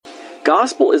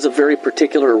gospel is a very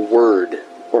particular word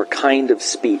or kind of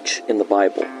speech in the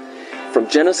Bible. From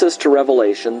Genesis to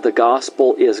Revelation, the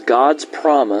gospel is God's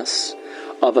promise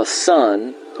of a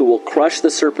son who will crush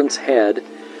the serpent's head,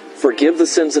 forgive the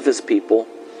sins of his people,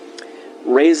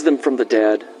 raise them from the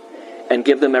dead, and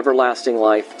give them everlasting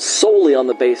life solely on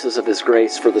the basis of his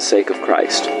grace for the sake of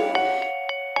Christ.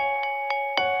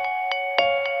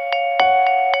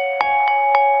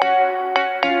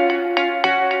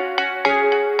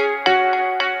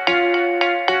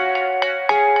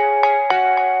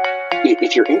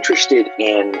 If you're interested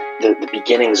in the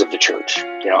beginnings of the church,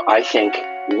 I think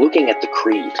looking at the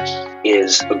creed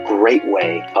is a great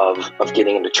way of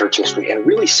getting into church history and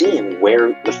really seeing where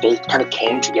the faith kind of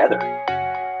came together.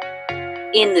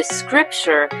 In the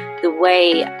scripture, the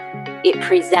way it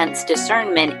presents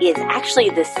discernment is actually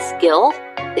the skill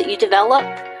that you develop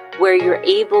where you're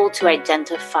able to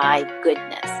identify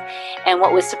goodness. And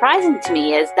what was surprising to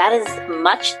me is that is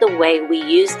much the way we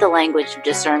use the language of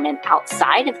discernment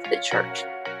outside of the church.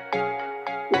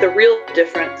 The real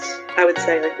difference, I would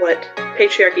say, like what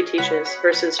patriarchy teaches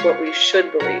versus what we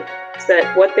should believe, is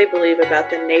that what they believe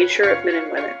about the nature of men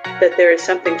and women, that there is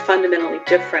something fundamentally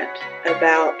different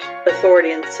about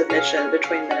authority and submission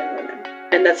between men and women.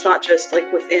 And that's not just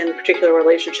like within particular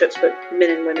relationships, but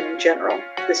men and women in general.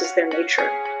 This is their nature.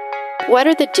 What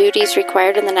are the duties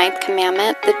required in the Ninth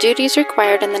Commandment? The duties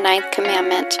required in the Ninth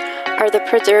Commandment are the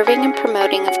preserving and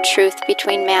promoting of truth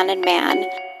between man and man.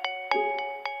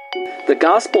 The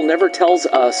gospel never tells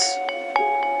us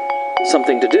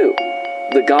something to do.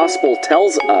 The gospel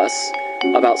tells us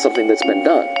about something that's been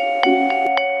done.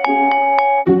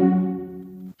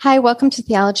 Hi, welcome to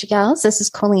Theology Gals. This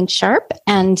is Colleen Sharp,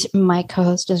 and my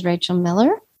co-host is Rachel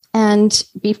Miller. And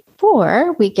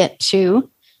before we get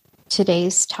to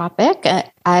today's topic,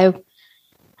 I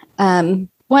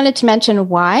wanted to mention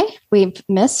why we've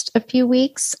missed a few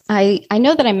weeks. I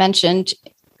know that I mentioned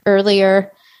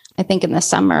earlier, I think in the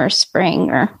summer or spring,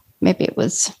 or maybe it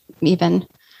was even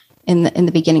in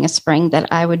the beginning of spring, that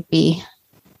I would be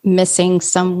missing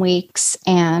some weeks.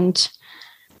 And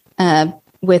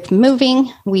with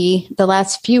moving, the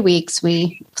last few weeks,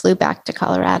 we flew back to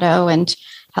Colorado and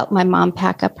helped my mom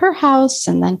pack up her house,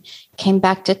 and then came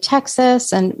back to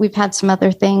Texas, and we've had some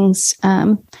other things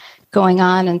going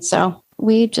on. And so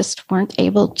we just weren't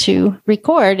able to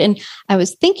record. And I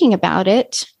was thinking about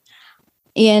it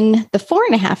in the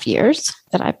 4.5 years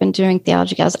that I've been doing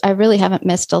Theology Gals. I really haven't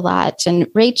missed a lot. And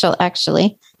Rachel,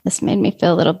 actually, this made me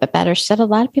feel a little bit better. She said a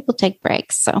lot of people take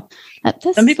breaks. So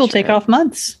some people take off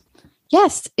months.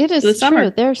 Yes, it is the summer.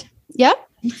 True. Yep.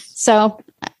 So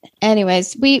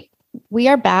anyways, we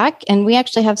are back, and we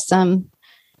actually have some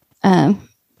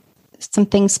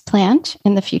things planned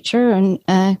in the future, and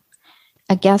a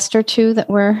guest or two that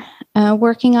we're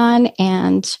working on.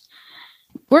 And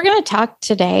we're going to talk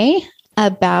today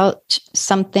about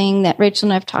something that Rachel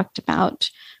and I have talked about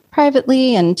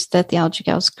privately, and the Theology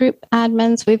Gals group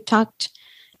admins we've talked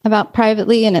about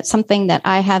privately. And it's something that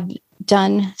I have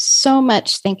done so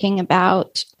much thinking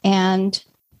about. And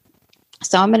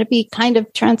so I'm going to be kind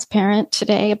of transparent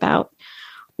today about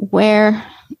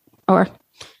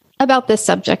about this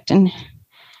subject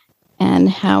and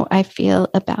how I feel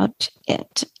about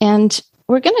it. And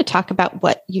we're going to talk about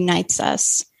what unites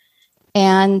us,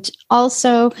 and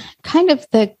also kind of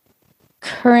the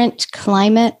current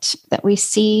climate that we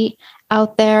see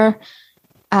out there.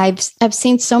 I've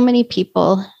seen so many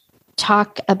people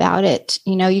talk about it.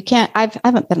 You can't. I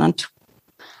haven't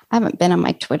been on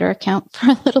my Twitter account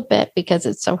for a little bit because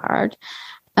it's so hard.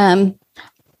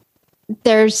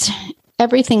 There's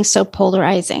everything so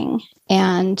polarizing,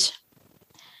 and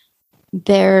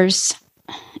there's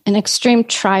an extreme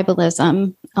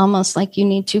tribalism, almost like you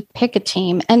need to pick a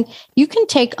team, and you can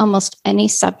take almost any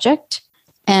subject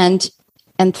and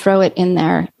throw it in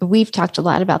there. We've talked a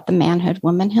lot about the manhood,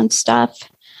 womanhood stuff.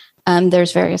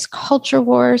 There's various culture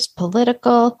wars,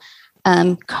 political,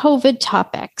 COVID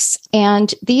topics,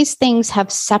 and these things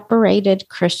have separated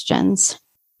Christians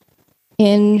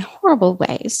in horrible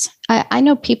ways. I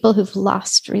know people who've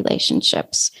lost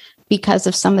relationships because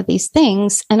of some of these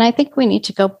things, and I think we need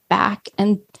to go back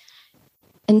and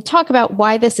talk about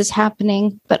why this is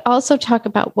happening, but also talk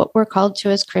about what we're called to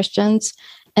as Christians,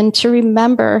 and to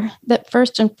remember that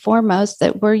first and foremost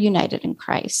that we're united in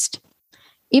Christ.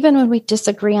 Even when we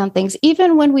disagree on things,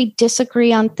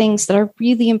 that are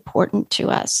really important to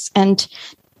us, and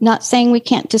not saying we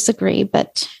can't disagree,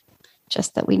 but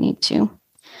just that we need to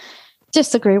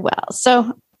disagree well.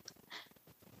 So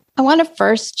I want to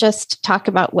first just talk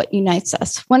about what unites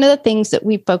us. One of the things that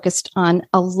we focused on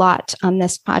a lot on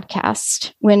this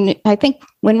podcast,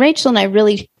 when Rachel and I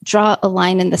really draw a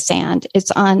line in the sand,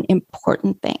 it's on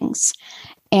important things.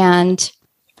 And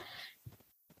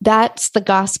that's the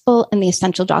gospel and the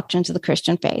essential doctrines of the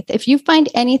Christian faith. If you find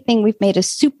anything we've made a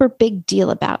super big deal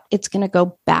about, it's going to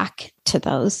go back to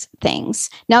those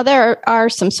things. Now, there are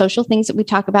some social things that we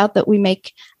talk about that we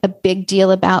make a big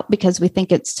deal about because we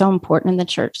think it's so important in the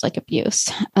church, like abuse.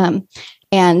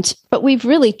 But we've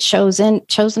really chosen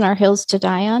our hills to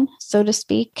die on, so to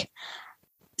speak.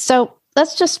 So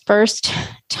let's just first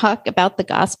talk about the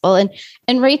gospel.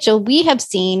 And Rachel, we have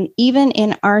seen, even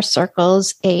in our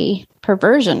circles, a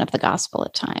perversion of the gospel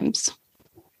at times.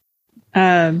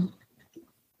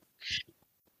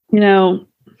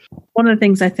 One of the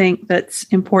things I think that's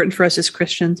important for us as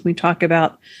Christians, we talk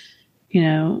about,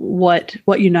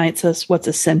 what unites us, what's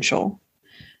essential.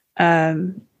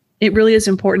 It really is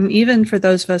important, even for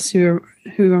those of us who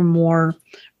are more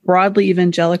broadly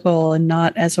evangelical and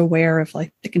not as aware of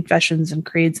like the confessions and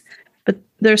creeds. But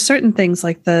there are certain things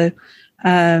like the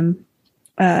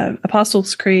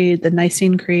Apostles' Creed, the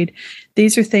Nicene Creed.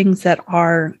 These are things that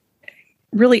are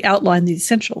really outline the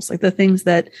essentials, like the things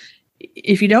that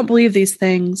if you don't believe these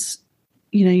things,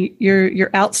 you're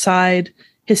outside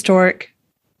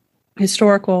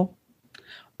historical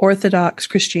Orthodox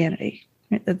Christianity.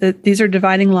 Right? These are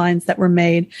dividing lines that were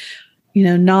made,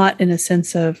 not in a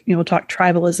sense of, we'll talk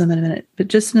tribalism in a minute, but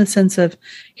just in a sense of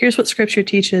here's what Scripture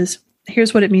teaches,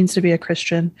 here's what it means to be a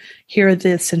Christian, here are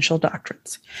the essential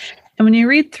doctrines. And when you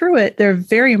read through it, there are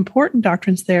very important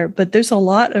doctrines there, but there's a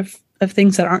lot of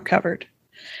things that aren't covered.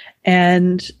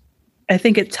 And I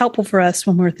think it's helpful for us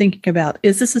when we're thinking about,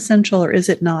 is this essential or is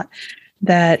it not,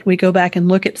 that we go back and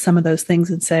look at some of those things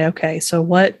and say, okay, so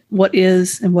what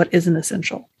is and what isn't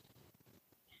essential?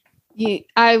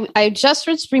 I just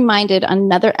was reminded on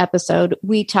another episode,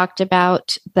 we talked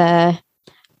about that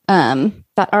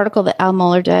article that Al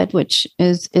Mohler did, which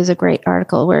is a great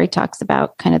article where he talks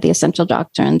about kind of the essential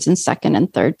doctrines and second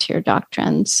and third tier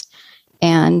doctrines.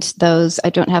 And those, I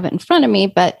don't have it in front of me,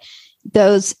 but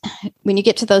those, when you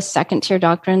get to those second tier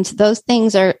doctrines, those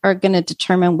things are going to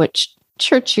determine which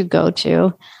church you go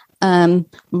to,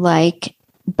 like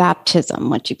baptism,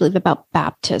 what you believe about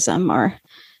baptism, or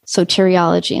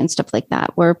soteriology and stuff like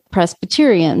that. We're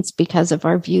Presbyterians because of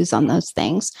our views on those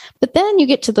things. But then you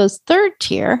get to those third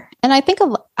tier, and I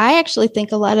actually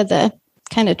think a lot of the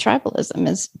kind of tribalism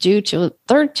is due to a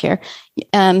third tier.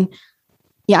 I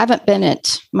haven't been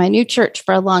at my new church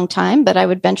for a long time, but I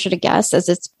would venture to guess, as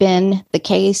it's been the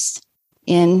case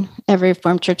in every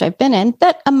Reformed church I've been in,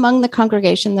 that among the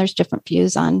congregation, there's different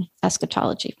views on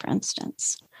eschatology, for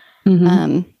instance.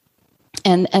 Mm-hmm.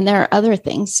 And there are other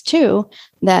things too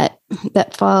that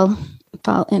fall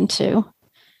into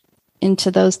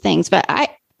those things. But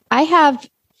I have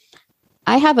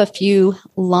a few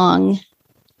long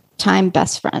time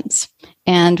best friends,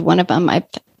 and one of them I've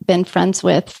been friends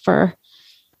with for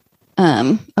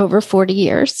over 40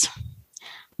 years.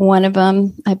 One of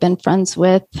them I've been friends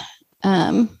with,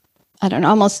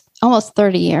 almost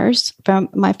 30 years, from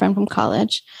my friend from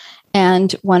college.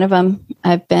 And one of them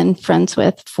I've been friends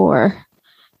with for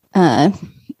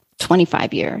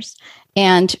 25 years.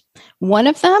 And one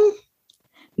of them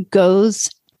goes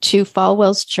to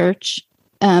Falwell's Church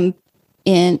at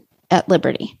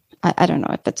Liberty. I don't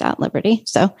know if it's at Liberty.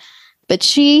 But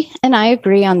she and I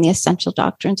agree on the essential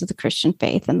doctrines of the Christian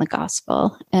faith and the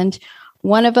gospel. And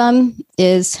one of them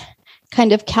is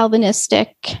kind of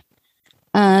Calvinistic,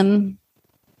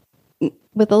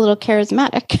 with a little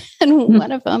charismatic. And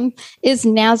one of them is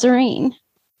Nazarene.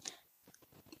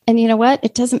 And you know what?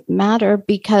 It doesn't matter,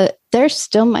 because they're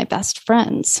still my best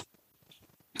friends.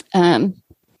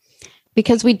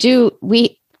 Because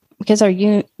our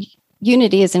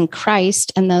unity is in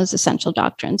Christ and those essential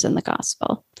doctrines in the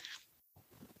gospel.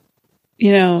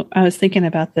 I was thinking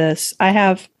about this. I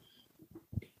have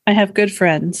good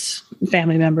friends,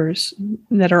 family members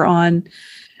that are on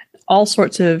all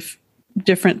sorts of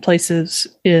different places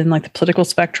in like the political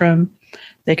spectrum.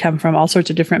 They come from all sorts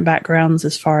of different backgrounds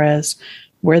as far as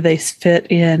where they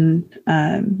fit in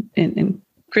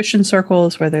Christian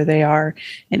circles, whether they are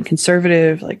in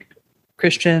conservative, like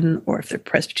Christian, or if they're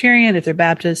Presbyterian, if they're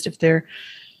Baptist, if they're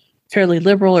fairly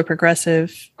liberal or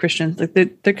progressive Christians. Like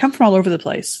they come from all over the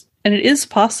place. And it is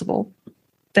possible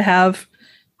to have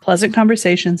pleasant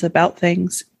conversations about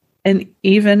things. And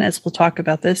even, as we'll talk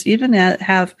about this, even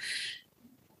have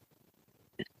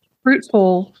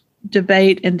fruitful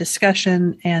debate and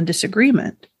discussion and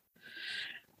disagreement.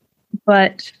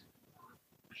 But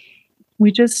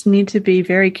we just need to be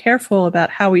very careful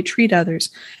about how we treat others,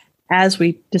 as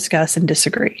we discuss and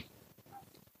disagree.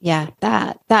 Yeah,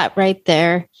 that right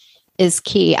there is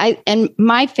key. And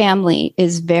my family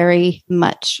is very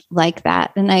much like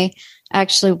that. And I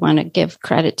actually want to give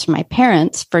credit to my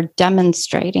parents for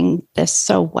demonstrating this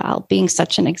so well, being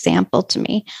such an example to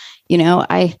me.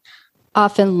 I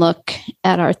often look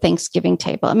at our Thanksgiving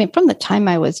table. I mean, from the time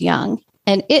I was young,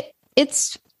 and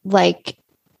it's like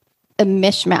a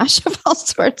mishmash of all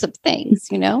sorts of things.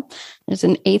 There's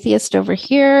an atheist over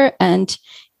here and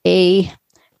a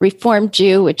Reformed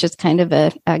Jew, which is kind of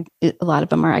a lot of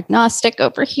them are agnostic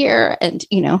over here. And,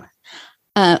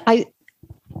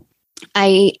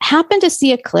 I happened to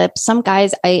see a clip. Some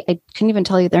guys, I couldn't even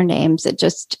tell you their names. It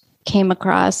just came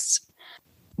across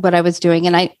what I was doing.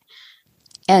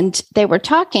 And they were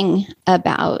talking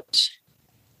about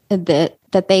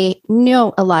that they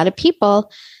know a lot of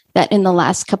people that in the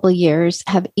last couple of years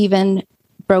have even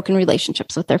broken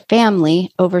relationships with their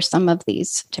family over some of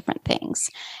these different things.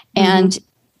 Mm-hmm. And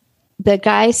the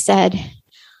guy said,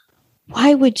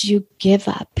 why would you give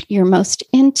up your most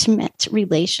intimate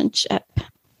relationship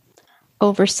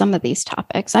over some of these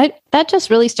topics? That just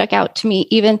really stuck out to me.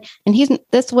 And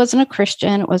this wasn't a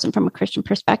Christian, it wasn't from a Christian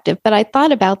perspective, but I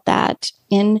thought about that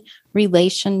in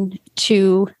relation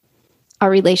to our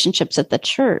relationships at the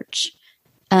church.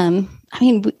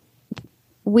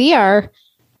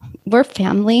 We're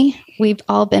family. We've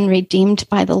all been redeemed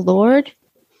by the Lord.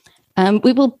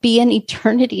 We will be in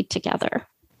eternity together.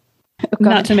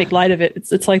 Not to make light of it.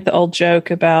 It's like the old joke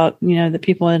about, the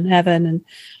people in heaven and,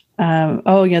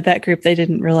 that group, they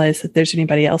didn't realize that there's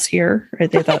anybody else here.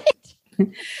 Right? They thought,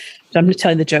 I'm just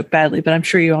telling the joke badly, but I'm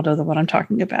sure you all know the one I'm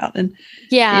talking about. And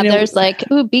there's like,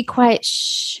 ooh, be quiet.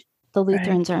 Shh. The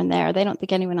Lutherans are in there. They don't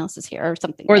think anyone else is here or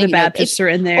something. Or the Baptists are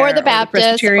in there. Or the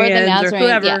Baptists or the Nazarene. Or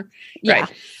whoever. Yeah.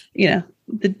 Right.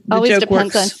 The always joke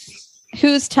depends works. on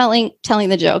who's telling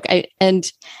the joke. And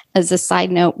as a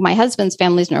side note, my husband's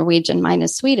family is Norwegian, mine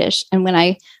is Swedish. And when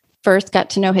I first got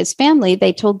to know his family,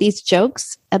 they told these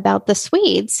jokes about the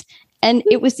Swedes. And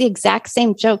it was the exact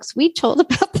same jokes we told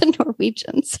about the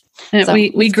Norwegians. And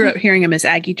we grew up hearing them as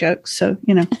Aggie jokes. So,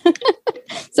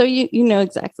 So you know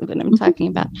exactly what I'm talking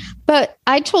about. But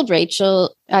I've told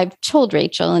Rachel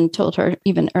and told her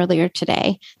even earlier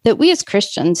today that we as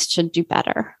Christians should do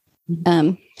better.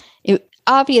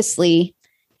 Obviously,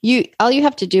 all you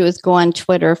have to do is go on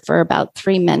Twitter for about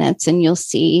 3 minutes and you'll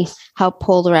see how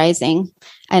polarizing,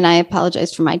 and I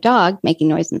apologize for my dog making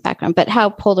noise in the background, but how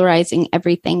polarizing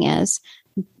everything is.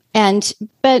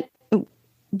 But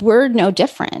we're no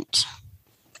different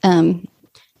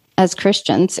as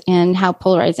Christians in how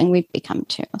polarizing we've become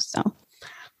too. So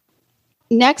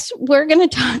next we're going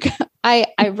to talk,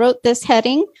 I wrote this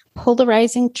heading,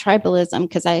 polarizing tribalism,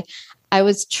 because I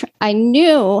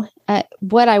knew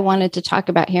what I wanted to talk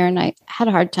about here, and I had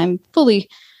a hard time fully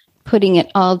putting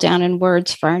it all down in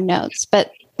words for our notes.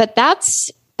 But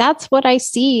that's what I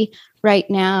see right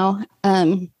now.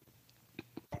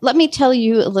 Let me tell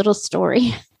you a little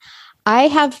story. I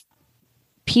have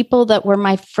people that were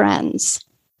my friends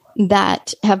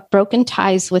that have broken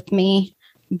ties with me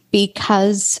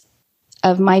because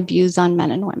of my views on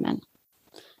men and women.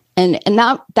 And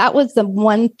that was the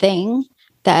one thing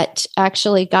that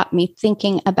actually got me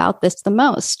thinking about this the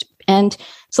most. And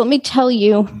so let me tell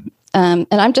you, and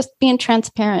I'm just being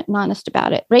transparent and honest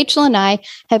about it. Rachel and I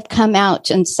have come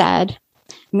out and said,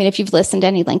 I mean, if you've listened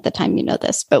any length of time, you know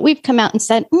this, but we've come out and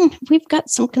said, we've got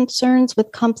some concerns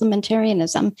with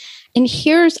complementarianism. And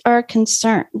here's our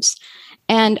concerns.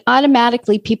 And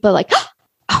automatically people are like,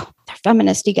 oh, they're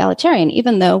feminist egalitarian,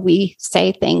 even though we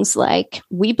say things like,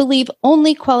 we believe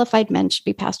only qualified men should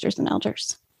be pastors and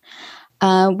elders.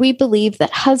 We believe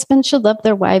that husbands should love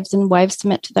their wives and wives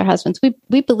submit to their husbands.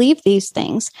 We believe these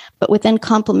things, but within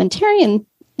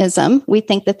complementarianism, we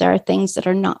think that there are things that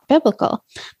are not biblical.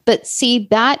 But see,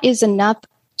 that is enough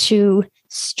to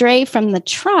stray from the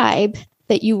tribe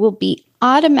that you will be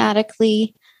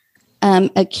automatically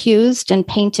accused and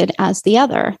painted as the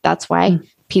other. That's why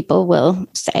people will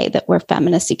say that we're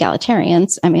feminist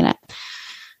egalitarians. I mean,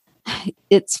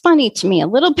 it's funny to me a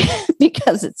little bit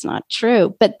because it's not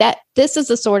true, but this is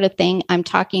the sort of thing I'm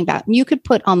talking about. You could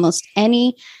put almost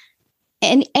any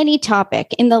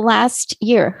topic in the last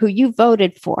year, who you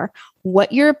voted for,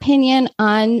 what your opinion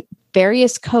on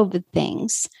various COVID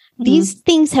things. Mm-hmm. These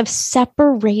things have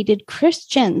separated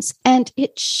Christians, and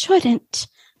it shouldn't.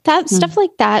 Stuff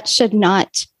like that should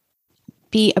not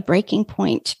be a breaking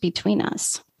point between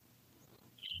us.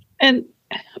 And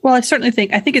well, I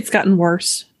think it's gotten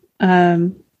worse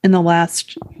in the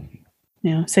last,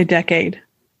 say decade.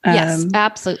 Yes,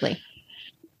 absolutely.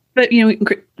 But,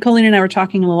 Colleen and I were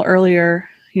talking a little earlier,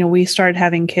 we started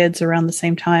having kids around the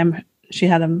same time. She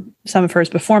had some of hers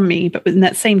before me, but in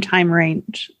that same time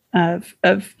range of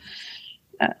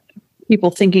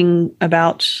people thinking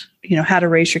about, how to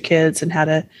raise your kids and how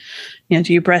to,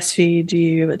 do you breastfeed? Do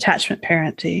you attachment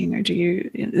parenting, or do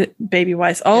you baby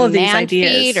wise? All of these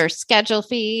ideas, feed or schedule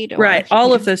feed, right?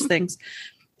 All of those things.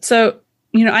 So,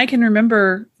 I can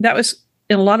remember that was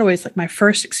in a lot of ways like my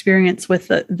first experience with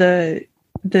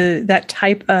that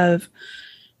type of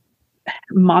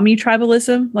mommy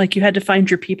tribalism. Like you had to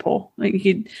find your people. Like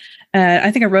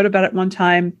I think I wrote about it one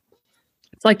time.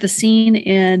 It's like the scene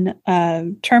in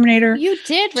Terminator. You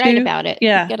did write about it.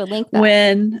 Yeah. You got to link that.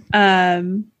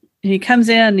 When he comes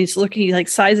in and he's looking, he like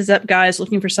sizes up guys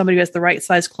looking for somebody who has the right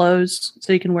size clothes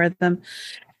so he can wear them.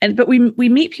 But we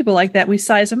meet people like that. We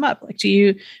size them up. Like, do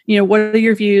you what are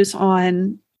your views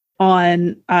on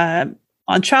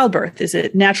childbirth? Is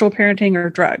it natural parenting or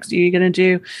drugs? Are you going to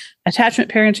do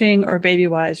attachment parenting or baby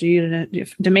wise? Are you going to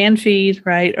demand feed,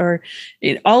 right? Or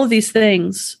all of these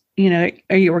things,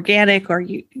 are you organic, or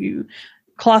you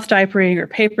cloth diapering or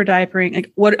paper diapering?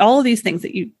 Like what, all of these things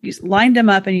that you lined them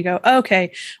up and you go,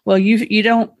 okay, well, you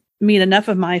don't meet enough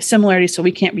of my similarities, so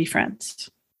we can't be friends.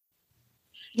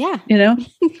 Yeah.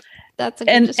 That's a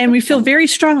good and we feel very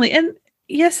strongly. And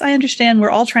yes, I understand we're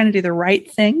all trying to do the right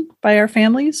thing by our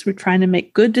families. We're trying to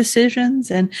make good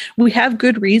decisions, and we have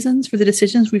good reasons for the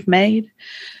decisions we've made.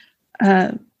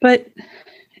 But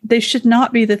they should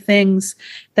not be the things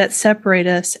that separate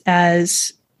us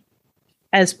as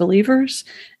believers.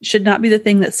 It should not be the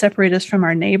thing that separate us from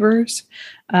our neighbors.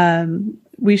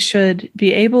 We should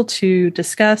be able to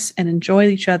discuss and enjoy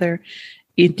each other,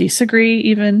 disagree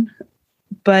even,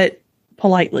 but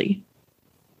politely.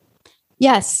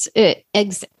 Yes,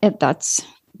 that's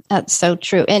so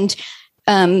true. And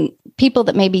people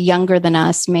that may be younger than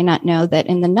us may not know that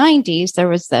in the 90s, there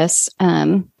was this,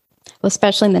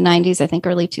 especially in the 90s, I think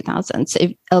early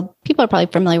 2000s, people are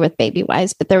probably familiar with Baby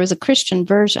Wise, but there was a Christian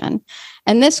version.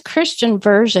 And this Christian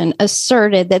version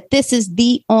asserted that this is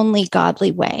the only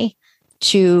godly way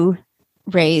to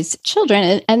raise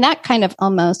children. And that kind of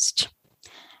almost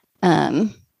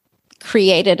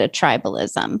created a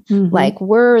tribalism, mm-hmm. like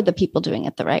we're the people doing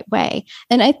it the right way.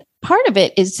 And part of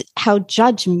it is how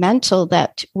judgmental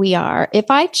that we are.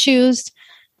 If I choose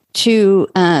to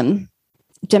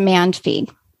demand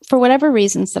feed, for whatever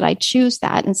reasons that I choose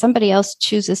that, and somebody else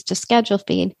chooses to schedule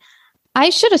feed, I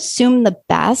should assume the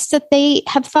best, that they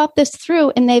have thought this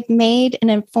through and they've made an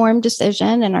informed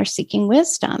decision and are seeking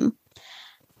wisdom.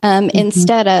 Mm-hmm.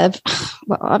 Instead of,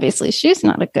 well, obviously she's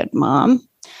not a good mom,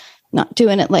 not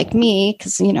doing it like me,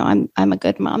 because, I'm a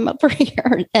good mom over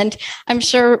here. And I'm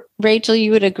sure, Rachel,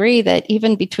 you would agree that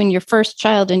even between your first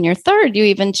child and your third, you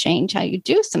even change how you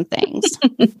do some things.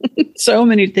 So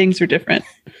many things are different.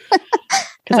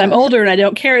 Because I'm older and I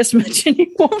don't care as much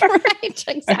anymore. Right,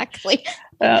 exactly.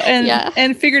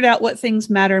 And figured out what things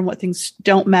matter and what things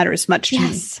don't matter as much to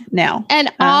me now.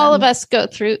 And all of us go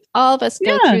through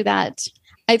that.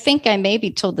 I think I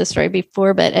maybe told this story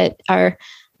before, but at our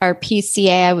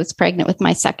PCA, I was pregnant with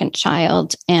my second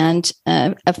child, and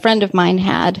a friend of mine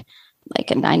had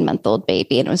like a 9-month-old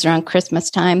baby, and it was around Christmas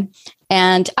time.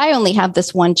 And I only have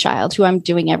this one child who I'm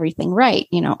doing everything right,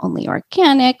 only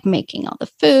organic, making all the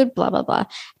food, blah, blah, blah.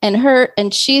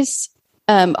 And she's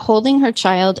holding her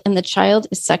child, and the child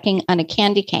is sucking on a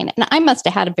candy cane. And I must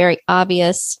have had a very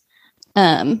obvious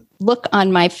look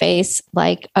on my face,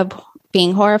 like of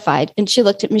being horrified. And she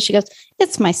looked at me, she goes,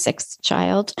 "It's my 6th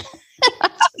child."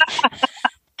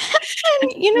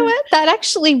 And you know what? That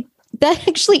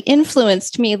actually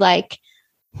influenced me, like,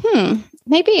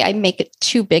 maybe I make it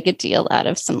too big a deal out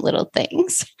of some little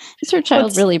things. Is her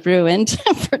child really ruined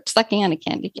for sucking on a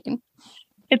candy cane?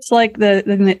 It's like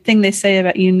the thing they say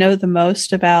about the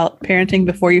most about parenting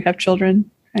before you have children,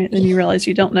 right? Then you realize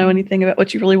you don't know anything about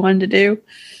what you really wanted to do.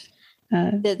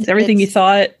 It's everything you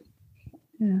thought.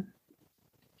 Yeah.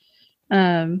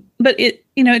 But it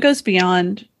goes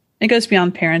beyond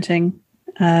parenting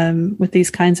with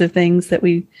these kinds of things that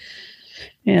we,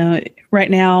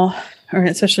 right now, or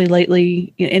especially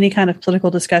lately, any kind of political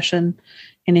discussion,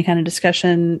 any kind of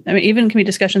discussion. I mean, even can be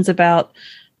discussions about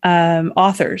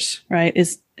authors, right?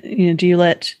 Do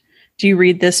you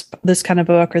read this kind of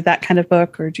book or that kind of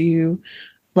book, or do you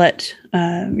let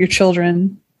your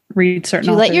children read certain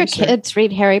authors? Do you let your kids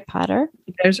read Harry Potter?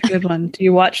 There's a good one. Do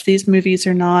you watch these movies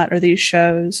or not, or these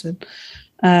shows?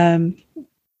 And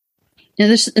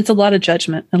it's a lot of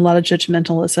judgment, a lot of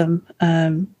judgmentalism.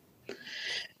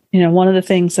 One of the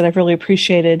things that I've really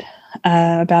appreciated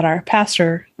about our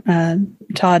pastor,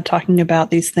 Todd, talking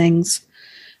about these things,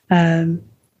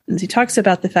 he talks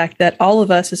about the fact that all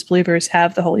of us as believers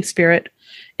have the Holy Spirit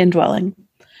indwelling.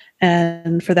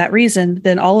 And for that reason,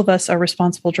 then all of us are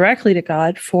responsible directly to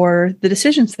God for the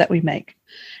decisions that we make.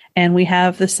 And we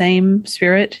have the same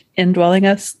Spirit indwelling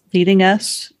us, leading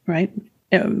us, right?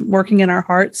 Working in our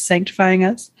hearts, sanctifying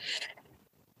us.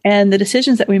 And the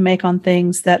decisions that we make on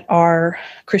things that are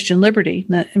Christian liberty.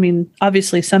 I mean,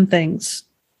 obviously, some things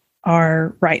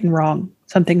are right and wrong.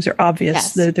 Some things are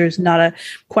obvious. Yes. There's not a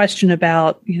question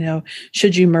about,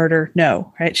 should you murder?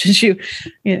 No, right? Should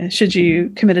you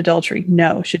commit adultery?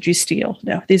 No. Should you steal?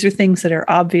 No. These are things that are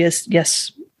obvious.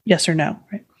 Yes or no,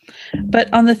 right?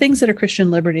 But on the things that are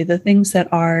Christian liberty, the things that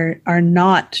are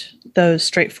not those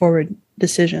straightforward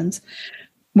decisions,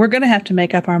 we're going to have to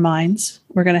make up our minds.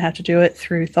 We're going to have to do it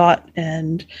through thought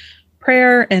and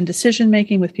prayer and decision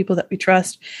making with people that we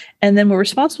trust. And then we're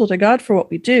responsible to God for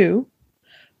what we do.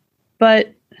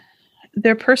 But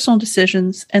they're personal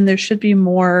decisions, and there should be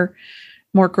more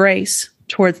grace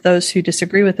towards those who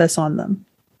disagree with us on them.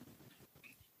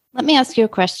 Let me ask you a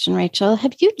question, Rachel.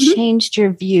 Have you changed your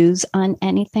views on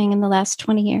anything in the last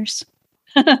 20 years?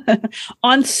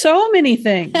 On so many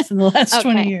things in the last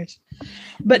 20 years,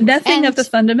 but nothing of the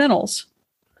fundamentals.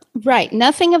 Right.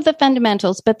 Nothing of the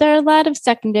fundamentals, but there are a lot of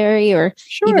secondary or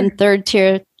even third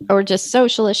tier or just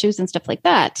social issues and stuff like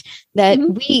that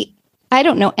I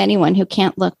don't know anyone who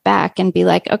can't look back and be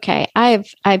like, okay,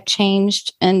 I've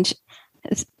changed. And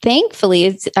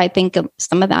thankfully, I think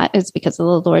some of that is because of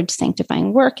the Lord's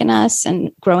sanctifying work in us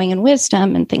and growing in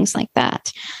wisdom and things like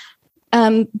that.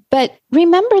 But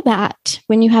remember that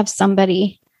when you have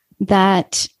somebody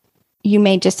that you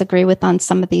may disagree with on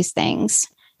some of these things,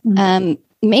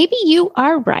 maybe you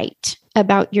are right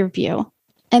about your view,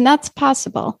 and that's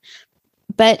possible.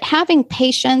 But having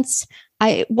patience,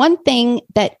 one thing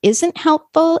that isn't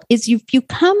helpful is if you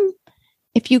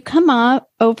come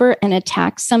over and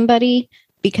attack somebody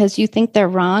because you think they're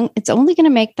wrong, it's only going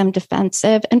to make them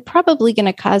defensive and probably going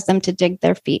to cause them to dig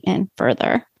their feet in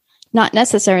further, not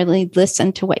necessarily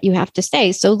listen to what you have to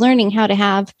say. So learning how to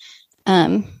have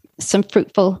some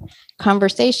fruitful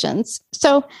conversations.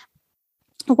 So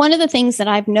one of the things that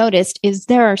I've noticed is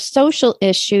there are social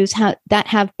issues that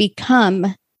have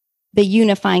become the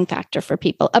unifying factor for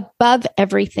people above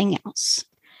everything else.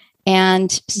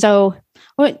 And so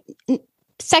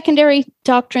secondary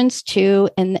doctrines too,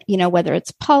 and whether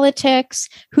it's politics,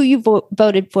 who you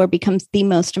voted for becomes the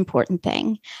most important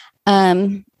thing.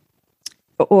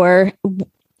 Or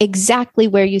exactly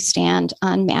where you stand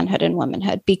on manhood and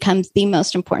womanhood becomes the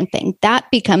most important thing. That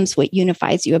becomes what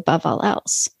unifies you above all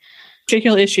else.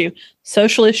 Particular issue,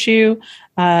 social issue,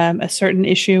 a certain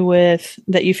issue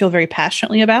that you feel very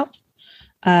passionately about.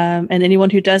 And anyone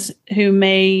who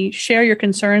may share your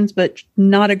concerns but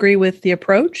not agree with the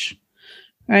approach,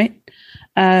 right?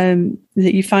 That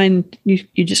you find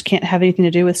you just can't have anything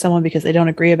to do with someone because they don't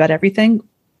agree about everything.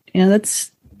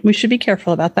 We should be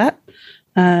careful about that.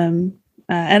 And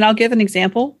I'll give an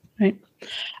example. Right?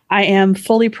 I am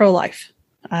fully pro-life,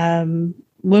 womb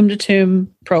to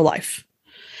tomb pro-life.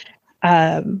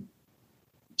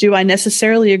 Do I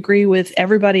necessarily agree with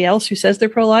everybody else who says they're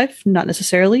pro-life? Not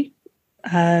necessarily.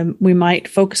 We might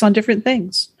focus on different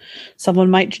things. Someone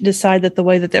might decide that the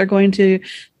way that they're going to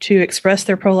express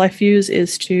their pro-life views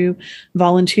is to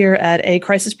volunteer at a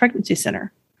crisis pregnancy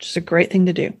center, which is a great thing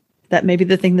to do. That may be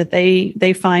the thing that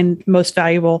they find most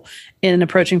valuable in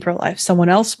approaching pro-life. Someone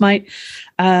else might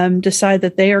decide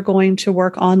that they are going to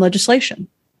work on legislation.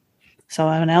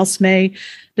 Someone else may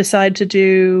decide to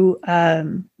do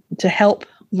to help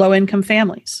low-income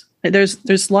families.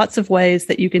 There's lots of ways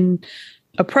that you can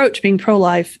approach being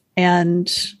pro-life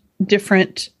and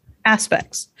different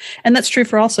aspects. And that's true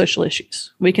for all social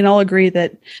issues. We can all agree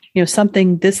that,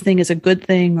 this thing is a good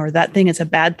thing or that thing is a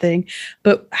bad thing,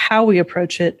 but how we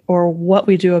approach it or what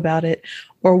we do about it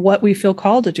or what we feel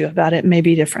called to do about it may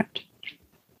be different.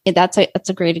 That's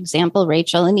a great example,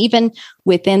 Rachel. And even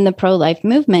within the pro-life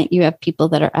movement, you have people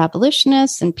that are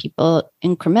abolitionists and people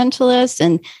incrementalists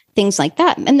and things like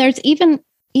that. And there's even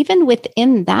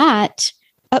within that,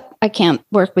 I can't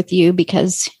work with you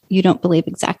because you don't believe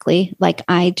exactly like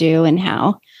I do in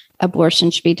how abortion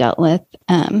should be dealt with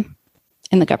in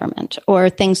the government or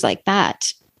things like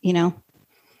that,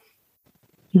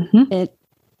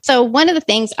 So one of the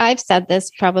things, I've said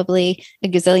this probably a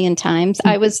gazillion times,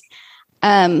 I was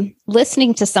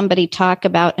listening to somebody talk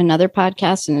about another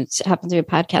podcast, and it happens to be a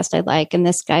podcast I like. And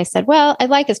this guy said, well, I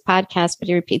like his podcast, but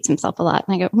he repeats himself a lot.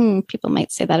 And I go, people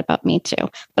might say that about me too,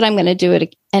 but I'm going to do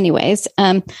it anyways.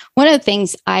 One of the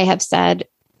things I have said,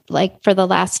 like for the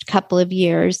last couple of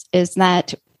years, is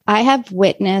that I have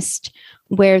witnessed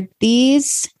where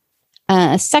these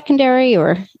secondary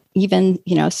or even,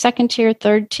 second tier,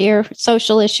 third tier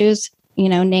social issues,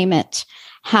 name it,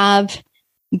 have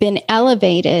been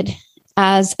elevated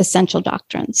as essential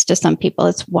doctrines to some people.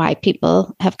 It's why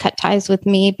people have cut ties with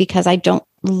me, because I don't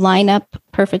line up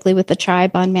perfectly with the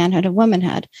tribe on manhood and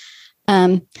womanhood.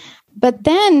 But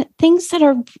then things that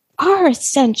are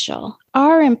essential,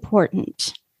 are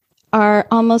important, are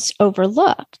almost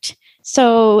overlooked.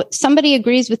 So somebody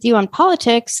agrees with you on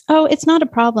politics. Oh, it's not a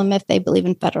problem if they believe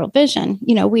in federal vision.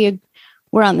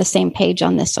 We're on the same page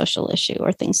on this social issue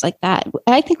or things like that.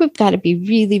 I think we've got to be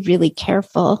really, really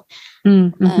careful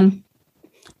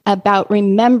about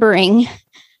remembering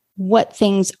what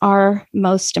things are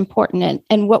most important.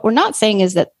 And what we're not saying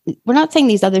is that we're not saying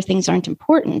these other things aren't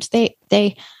important.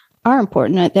 They are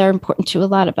important. They're important to a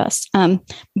lot of us.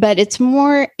 But it's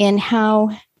more in how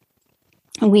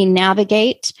we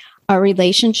navigate our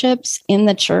relationships in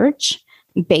the church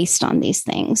based on these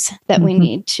things that we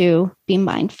need to be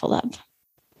mindful of.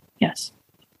 Yes,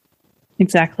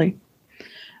 exactly.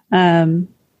 When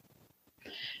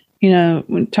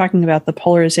talking about the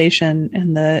polarization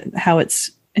and how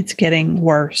it's getting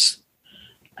worse,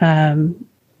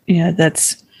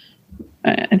 that's,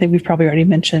 I think we've probably already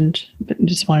mentioned, but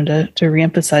just wanted to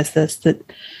reemphasize this, that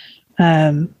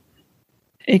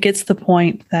it gets to the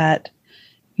point that,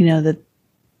 that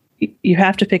you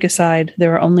have to pick a side.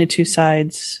 There are only two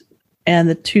sides, and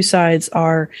the two sides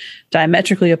are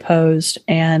diametrically opposed,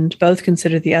 and both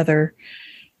consider the other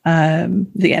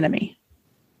the enemy.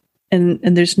 And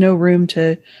there's no room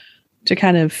to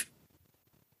kind of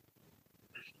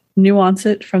nuance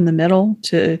it from the middle,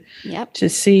 to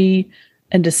see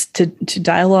and to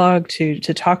dialogue, to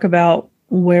talk about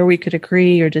where we could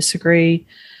agree or disagree.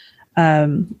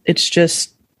 It's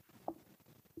just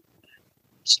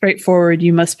straightforward.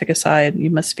 You must pick a side. You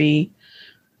must be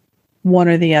one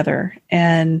or the other.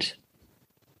 And,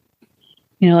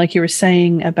 like you were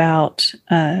saying about,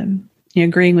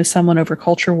 agreeing with someone over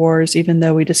culture wars, even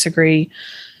though we disagree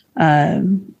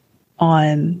on,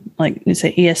 like you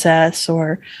say, ESS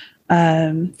or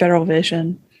federal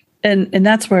vision. And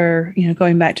that's where,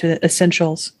 going back to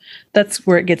essentials, that's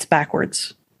where it gets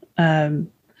backwards.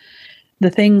 The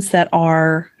things that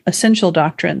are essential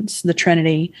doctrines, the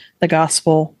Trinity, the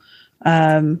gospel,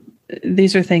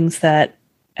 these are things that,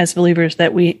 as believers,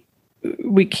 that we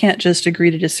can't just agree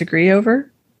to disagree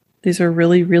over. These are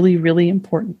really, really, really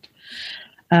important.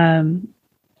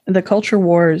 The culture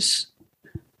wars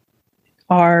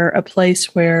are a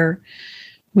place where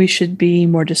we should be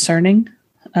more discerning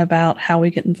about how we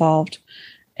get involved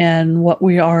and what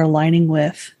we are aligning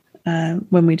with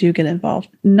when we do get involved.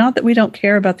 Not that we don't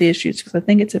care about the issues, because I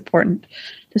think it's important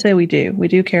to say we do. We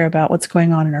do care about what's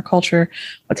going on in our culture,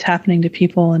 what's happening to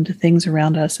people and to things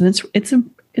around us, and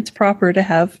it's proper to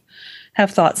have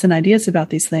thoughts and ideas about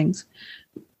these things.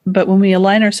 But when we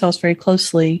align ourselves very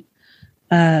closely,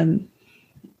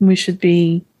 we should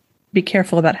be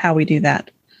careful about how we do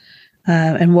that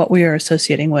and what we are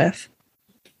associating with.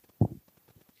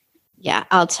 Yeah,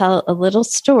 I'll tell a little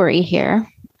story here.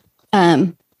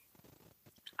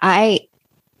 I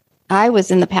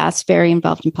was in the past very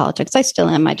involved in politics. I still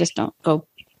am. I just don't go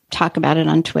talk about it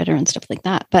on Twitter and stuff like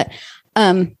that. But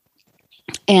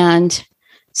and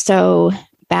so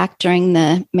back during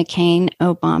the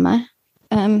McCain-Obama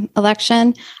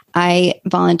election, I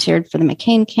volunteered for the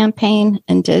McCain campaign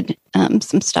and did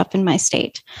some stuff in my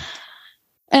state.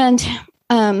 And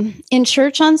in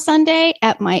church on Sunday,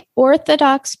 at my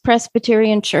Orthodox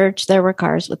Presbyterian church, there were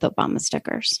cars with Obama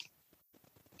stickers.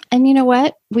 And you know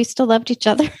what? We still loved each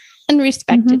other and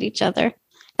respected each other.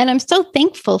 And I'm so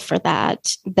thankful for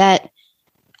that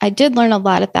I did learn a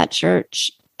lot at that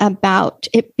church about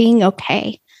it being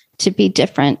okay to be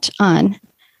different on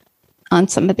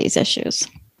some of these issues.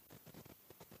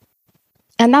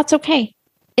 And that's okay.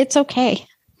 It's okay.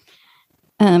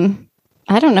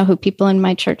 I don't know who people in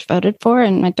my church voted for,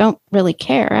 and I don't really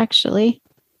care, actually.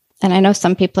 And I know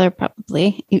some people are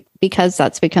probably, because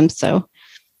that's become so,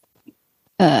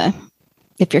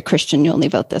 if you're Christian, you only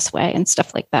vote this way and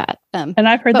stuff like that. And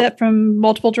I've heard that from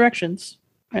multiple directions,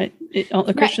 right?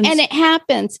 Christians. Right. And it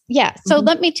happens. Yeah. So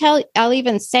let me tell you, I'll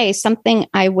even say something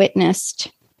I witnessed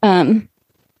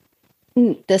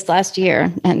this last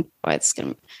year, and boy, it's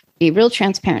going to be real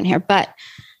transparent here, but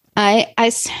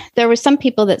there were some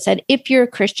people that said, if you're a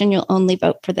Christian, you'll only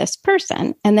vote for this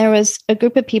person. And there was a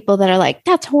group of people that are like,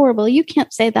 that's horrible. You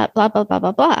can't say that, blah, blah, blah,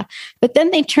 blah, blah. But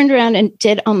then they turned around and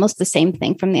did almost the same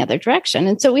thing from the other direction.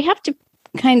 And so we have to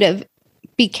kind of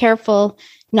be careful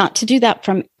not to do that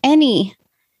from any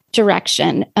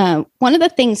direction. One of the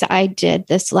things I did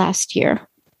this last year,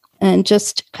 and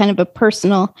just kind of a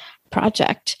personal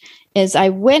project, is I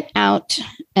went out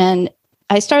and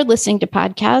I started listening to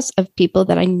podcasts of people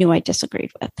that I knew I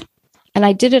disagreed with. And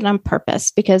I did it on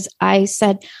purpose because I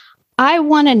said, I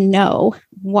want to know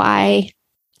why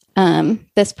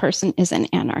this person is an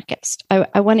anarchist.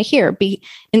 I want to hear,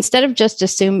 instead of just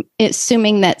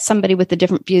assuming that somebody with a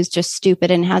different view is just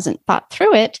stupid and hasn't thought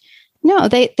through it. No,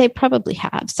 they probably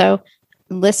have. So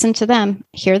listen to them,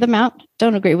 hear them out.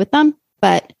 Don't agree with them,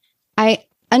 but I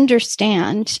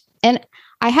understand. And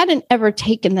I hadn't ever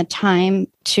taken the time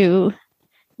to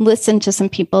listen to some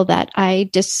people that I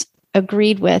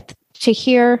disagreed with to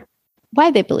hear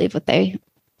why they believe what they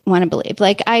want to believe.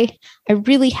 Like I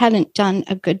really hadn't done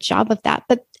a good job of that.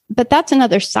 But that's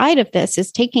another side of this,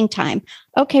 is taking time.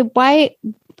 Okay, why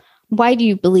do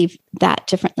you believe that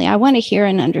differently? I want to hear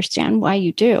and understand why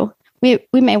you do. We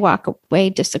may walk away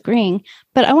disagreeing,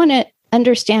 but I want to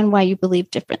understand why you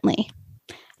believe differently.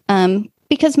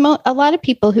 Because a lot of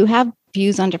people who have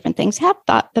views on different things have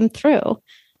thought them through,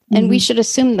 and we should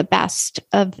assume the best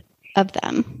of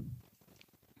them.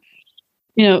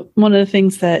 You know, one of the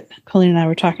things that Colleen and I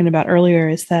were talking about earlier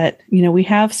is that, you know, we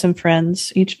have some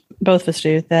friends, both of us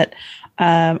do, that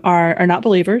are not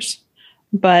believers,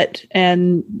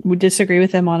 and we disagree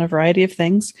with them on a variety of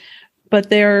things, but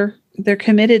they're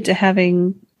committed to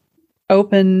having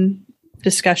open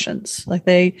discussions. Like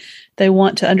they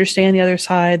want to understand the other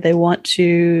side. They want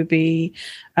to be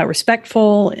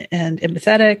respectful and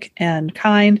empathetic and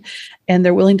kind, and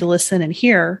they're willing to listen and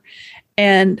hear.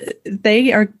 And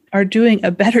they are doing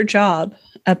a better job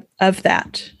of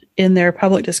that in their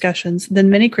public discussions than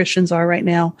many Christians are right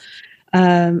now.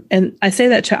 And I say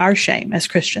that to our shame as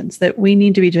Christians, that we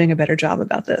need to be doing a better job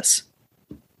about this.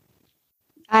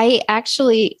 I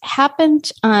actually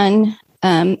happened on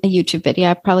a YouTube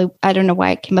video. I don't know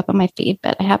why it came up on my feed,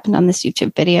 but I happened on this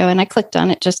YouTube video and I clicked on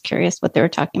it, just curious what they were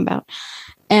talking about.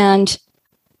 And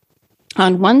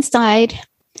on one side,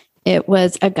 it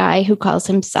was a guy who calls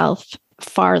himself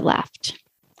far left.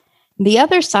 The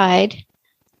other side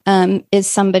is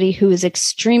somebody who is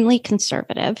extremely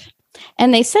conservative.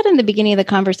 And they said in the beginning of the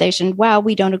conversation, wow,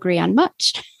 we don't agree on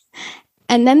much.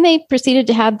 And then they proceeded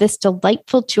to have this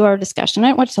delightful 2-hour discussion. I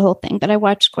didn't watch the whole thing, but I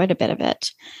watched quite a bit of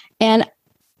it. And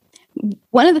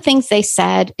one of the things they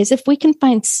said is if we can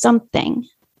find something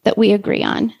that we agree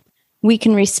on, we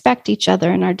can respect each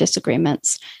other in our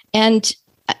disagreements. And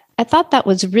I thought that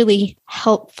was really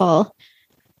helpful.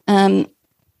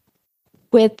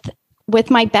 With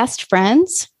my best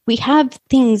friends, we have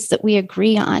things that we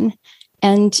agree on,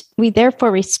 and we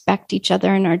therefore respect each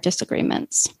other in our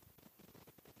disagreements.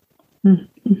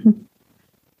 Mm-hmm.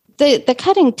 The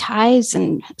cutting ties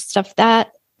and stuff,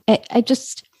 that I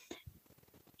just,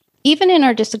 even in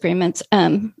our disagreements,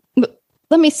 let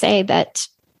me say that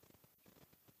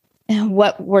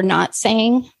what we're not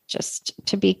saying, just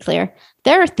to be clear,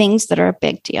 there are things that are a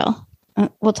big deal.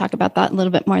 We'll talk about that a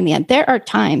little bit more in the end. There are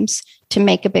times to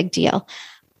make a big deal.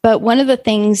 But one of the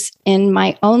things in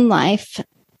my own life,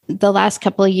 the last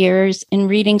couple of years in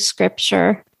reading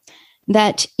scripture,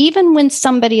 that even when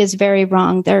somebody is very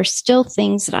wrong, there are still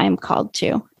things that I am called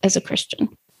to as a Christian.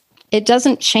 It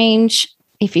doesn't change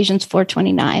Ephesians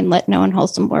 4:29, let no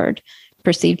unwholesome word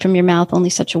proceed from your mouth, only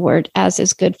such a word as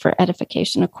is good for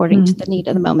edification according to the need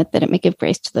of the moment, that it may give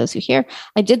grace to those who hear.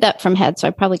 I did that from head, so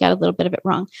I probably got a little bit of it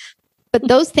wrong. But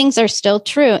those things are still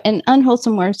true. And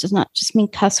unwholesome words does not just mean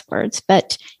cuss words,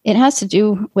 but it has to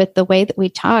do with the way that we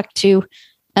talk to,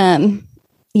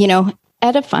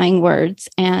 edifying words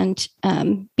and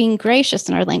being gracious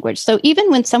in our language. So even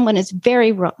when someone is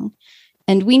very wrong,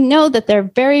 and we know that they're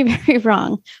very, very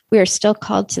wrong, we are still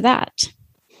called to that.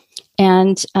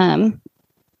 And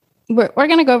we're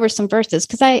going to go over some verses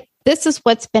because this is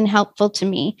what's been helpful to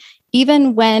me,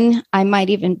 even when I might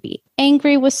even be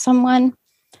angry with someone.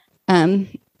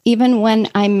 Even when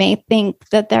I may think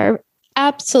that they're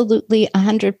absolutely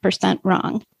 100%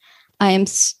 wrong, I am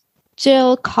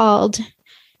still called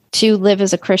to live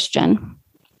as a Christian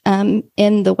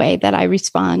in the way that I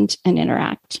respond and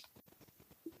interact.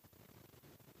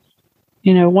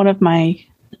 You know, one of my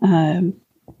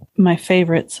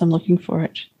favorites, I'm looking for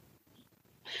it,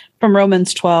 from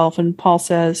Romans 12, and Paul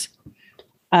says,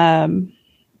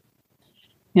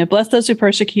 bless those who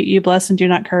persecute you, bless and do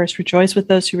not curse, rejoice with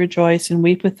those who rejoice, and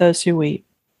weep with those who weep.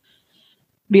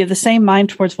 Be of the same mind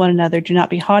towards one another. Do not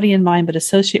be haughty in mind, but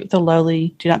associate with the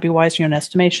lowly. Do not be wise in your own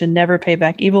estimation. Never pay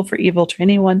back evil for evil to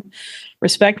anyone.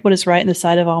 Respect what is right in the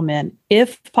sight of all men.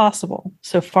 If possible,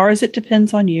 so far as it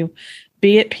depends on you,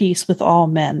 be at peace with all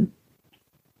men.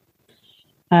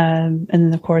 And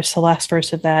then, of course, the last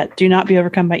verse of that, do not be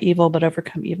overcome by evil, but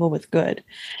overcome evil with good.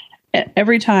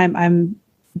 Every time I'm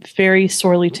very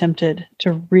sorely tempted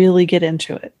to really get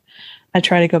into it, I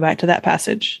try to go back to that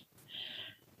passage,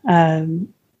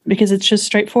 because it's just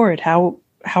straightforward. How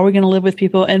are we going to live with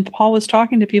people? And Paul was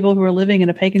talking to people who were living in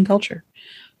a pagan culture,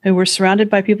 who were surrounded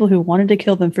by people who wanted to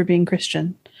kill them for being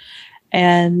Christian.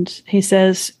 And he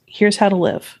says, here's how to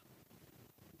live.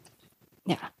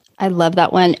 Yeah, I love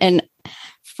that one. And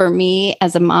for me,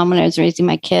 as a mom, when I was raising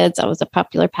my kids, that was a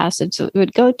popular passage that we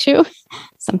would go to.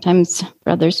 Sometimes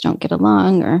brothers don't get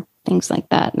along or things like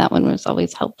that. And that one was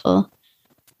always helpful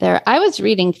there. I was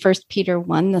reading 1 Peter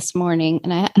 1 this morning,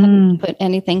 and I hadn't put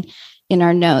anything in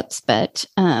our notes, but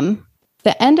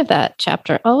the end of that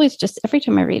chapter always, just every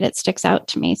time I read it, sticks out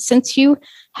to me. Since you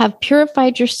have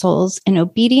purified your souls in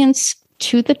obedience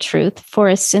to the truth for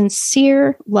a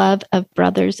sincere love of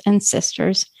brothers and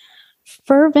sisters,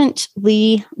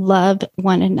 fervently love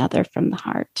one another from the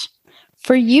heart.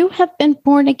 For you have been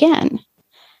born again,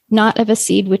 not of a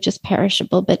seed which is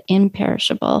perishable, but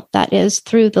imperishable. That is,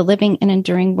 through the living and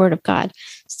enduring word of God.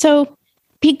 So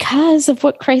because of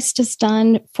what Christ has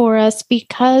done for us,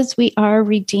 because we are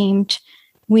redeemed,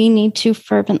 we need to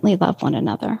fervently love one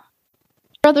another.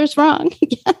 Brother's wrong.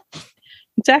 Yeah.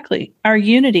 Exactly. Our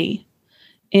unity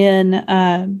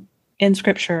in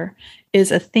Scripture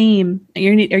is a theme. Our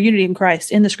unity in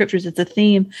Christ in the Scriptures, it's a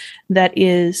theme that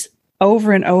is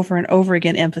over and over and over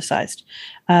again emphasized.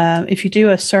 If you do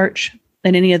a search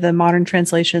in any of the modern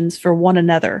translations for one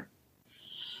another,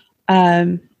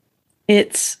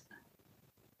 it's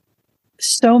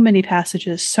so many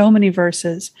passages, so many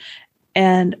verses,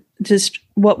 and just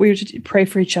what we're to pray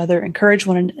for each other, encourage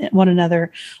one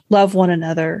another, love one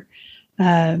another.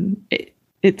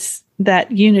 It's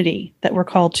that unity that we're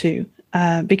called to,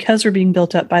 because we're being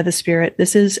built up by the Spirit.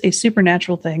 This is a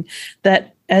supernatural thing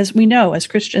that, as we know, as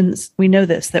Christians, we know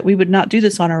this, that we would not do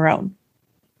this on our own.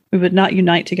 We would not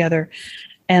unite together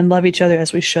and love each other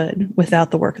as we should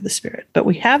without the work of the Spirit. But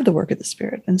we have the work of the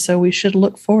Spirit, and so we should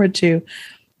look forward to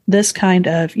this kind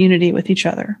of unity with each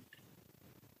other.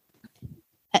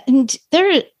 And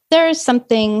there is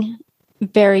something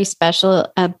very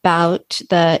special about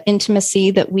the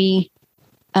intimacy that we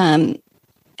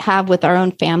have with our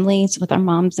own families, with our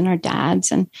moms and our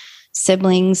dads and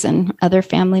siblings and other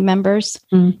family members.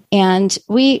 And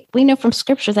we know from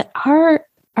Scripture that our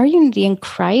unity in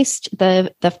Christ,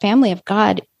 the family of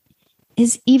God,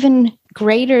 is even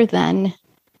greater than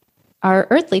our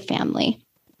earthly family.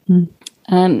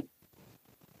 And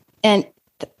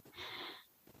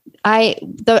I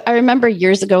remember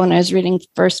years ago when I was reading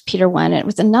 1 Peter 1, it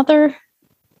was another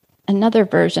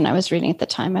version I was reading at the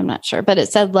time, I'm not sure, but it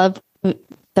said love,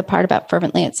 the part about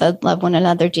fervently, it said love one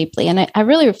another deeply. And I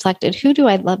really reflected, who do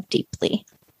I love deeply?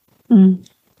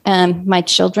 My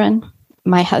children,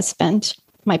 my husband,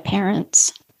 my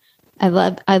parents. I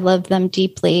love them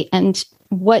deeply. And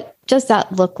what does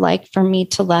that look like for me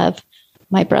to love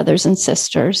my brothers and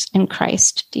sisters in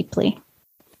Christ deeply?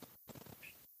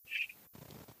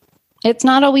 It's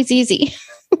not always easy.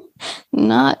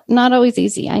 not always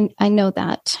easy. I know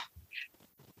that.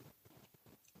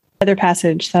 Other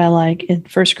passage that I like in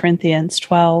 1 Corinthians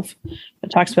 12,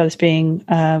 it talks about us being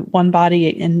one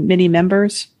body and many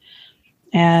members.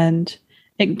 And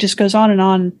it just goes on and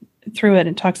on through it.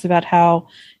 It talks about how,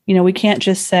 we can't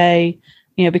just say,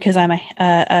 because I'm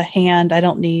a hand, I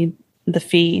don't need the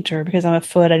feet, or because I'm a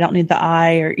foot, I don't need the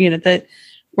eye, or, that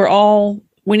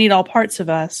we need all parts of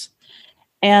us.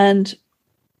 And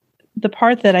the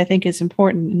part that I think is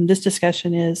important in this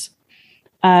discussion is,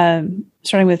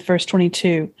 starting with verse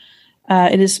 22,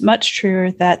 it is much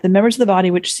truer that the members of the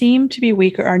body which seem to be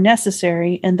weaker are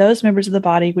necessary, and those members of the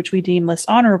body which we deem less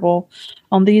honorable,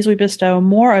 on these we bestow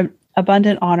more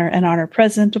abundant honor, and on our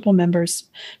presentable members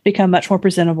become much more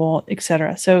presentable,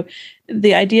 etc. So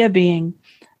the idea being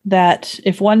that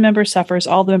if one member suffers,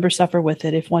 all the members suffer with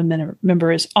it. If one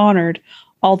member is honored,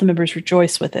 all the members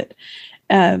rejoice with it.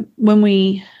 When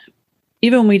we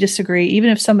disagree, even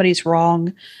if somebody's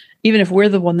wrong, even if we're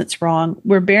the one that's wrong,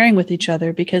 we're bearing with each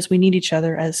other because we need each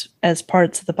other as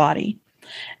parts of the body.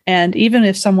 And even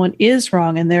if someone is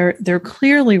wrong and they're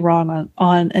clearly wrong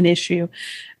on an issue,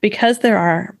 because they're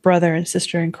our brother and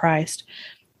sister in Christ,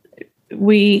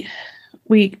 we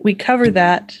cover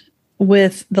that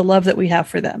with the love that we have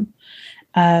for them,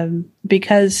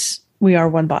 because we are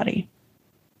one body.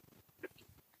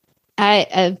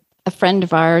 A friend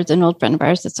of ours, an old friend of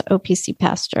ours, that's an OPC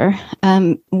pastor,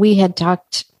 we had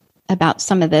talked about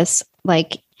some of this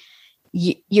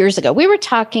years ago. We were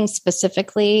talking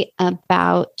specifically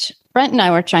about, Brent and I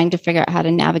were trying to figure out how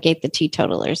to navigate the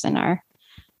teetotalers in our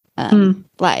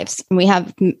lives. And we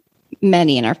have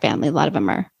many in our family. A lot of them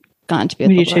are gone to be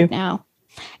with the Lord now.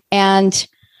 And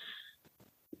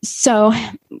So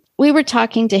we were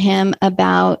talking to him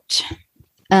about,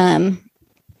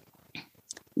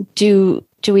 do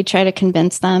we try to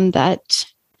convince them that,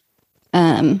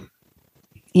 how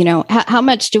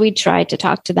much do we try to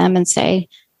talk to them and say,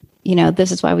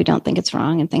 this is why we don't think it's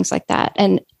wrong and things like that.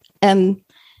 And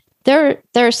there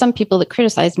are some people that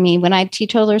criticize me when I had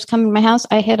teetotalers come in my house.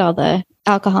 I hid all the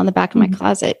alcohol in the back of my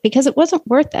closet because it wasn't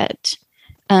worth it.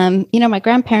 My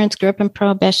grandparents grew up in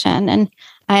Prohibition, and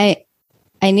I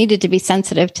needed to be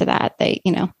sensitive to that.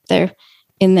 They're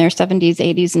in their 70s,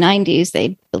 80s, 90s.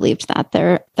 They believed that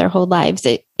their whole lives.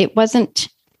 It wasn't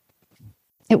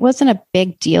a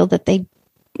big deal that they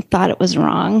thought it was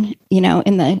wrong,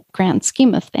 in the grand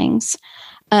scheme of things.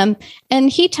 And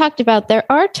he talked about there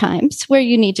are times where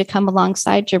you need to come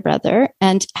alongside your brother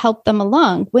and help them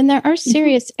along when there are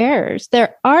serious errors.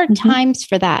 There are times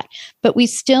for that, but we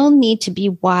still need to be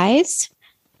wise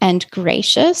and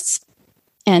gracious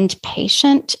and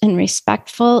patient and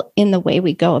respectful in the way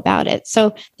we go about it.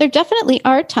 So there definitely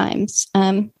are times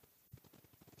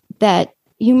that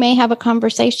you may have a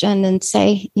conversation and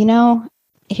say,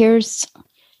 here's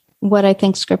what I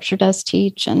think Scripture does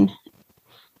teach and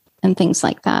things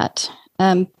like that.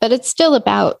 But it's still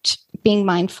about being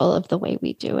mindful of the way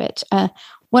we do it.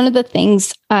 One of the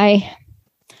things I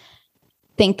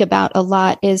think about a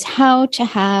lot is how to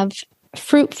have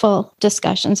fruitful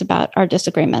discussions about our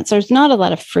disagreements. There's not a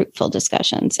lot of fruitful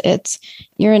discussions. It's,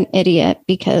 you're an idiot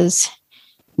because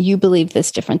you believe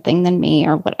this different thing than me,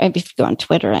 or what, if you go on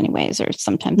Twitter anyways, or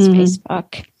sometimes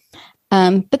Facebook.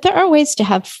 But there are ways to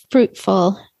have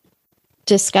fruitful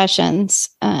discussions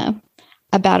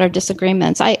about our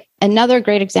disagreements. Another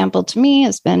great example to me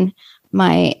has been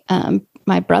my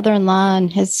brother-in-law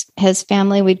and his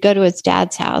family. We'd go to his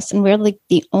dad's house, and we're like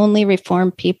the only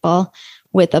Reformed people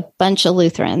with a bunch of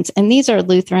Lutherans. And these are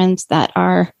Lutherans that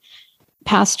are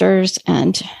pastors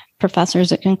and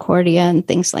professors at Concordia and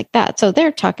things like that. So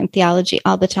they're talking theology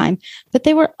all the time, but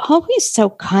they were always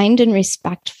so kind and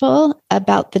respectful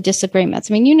about the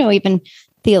disagreements. I mean, even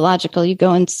theological, you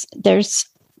go and there's,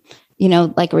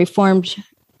 like a Reformed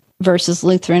versus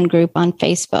Lutheran group on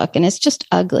Facebook, and it's just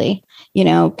ugly,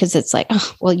 because it's like,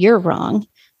 oh, well, you're wrong,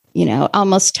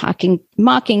 almost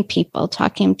mocking people,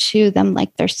 talking to them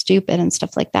like they're stupid and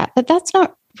stuff like that. But that's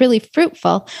not really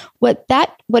fruitful. What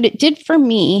it did for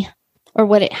me, or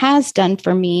what it has done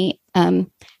for me,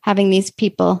 having these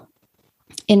people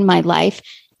in my life,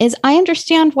 is I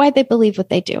understand why they believe what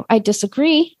they do. I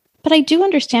disagree, but I do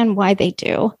understand why they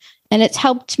do. And it's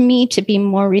helped me to be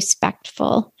more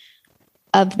respectful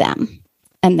of them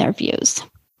and their views.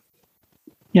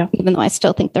 Yeah. Even though I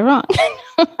still think they're wrong.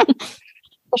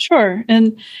 Well, sure.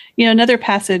 And, another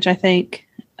passage, I think,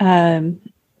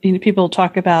 people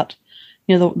talk about,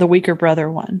 the weaker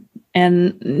brother one.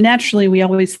 And naturally, we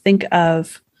always think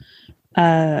of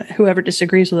whoever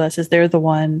disagrees with us as they're the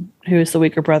one who is the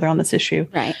weaker brother on this issue.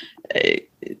 Right.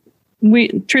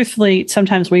 Truthfully,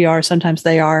 sometimes we are, sometimes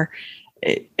they are.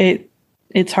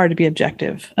 It's hard to be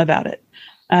objective about it.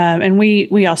 And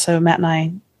we also, Matt and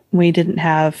I, we didn't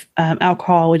have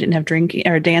alcohol. We didn't have drinking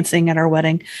or dancing at our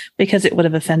wedding because it would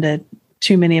have offended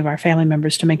too many of our family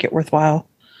members to make it worthwhile.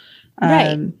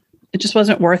 Right. It just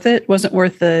wasn't worth it. Wasn't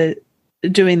worth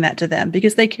doing that to them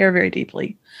because they care very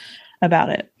deeply about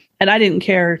it. And I didn't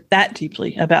care that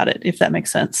deeply about it, if that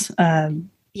makes sense.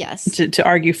 Yes. To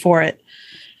argue for it.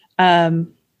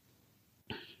 From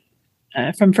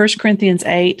 1 Corinthians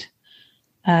 8,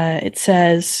 it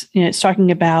says, it's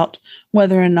talking about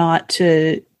whether or not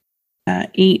to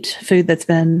eat food that's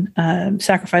been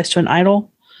sacrificed to an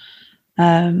idol.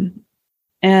 And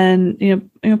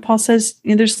Paul says,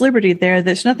 there's liberty there.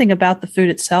 There's nothing about the food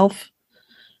itself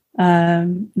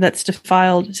that's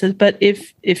defiled. It says, but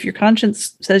if your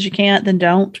conscience says you can't, then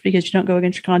don't, because you don't go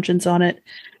against your conscience on it.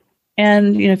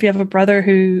 And if you have a brother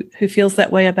who feels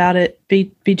that way about it,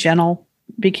 be gentle,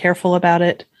 be careful about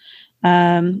it.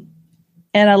 And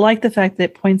I like the fact that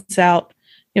it points out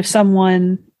if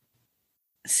someone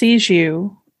sees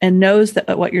you and knows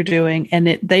that what you're doing,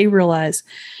 and they realize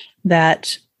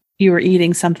that you are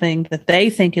eating something that they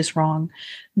think is wrong,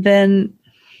 then,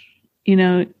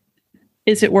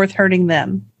 is it worth hurting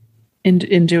them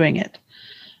in doing it?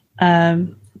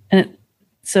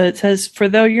 So it says, for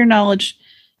through your knowledge,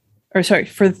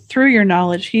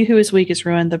 he who is weak is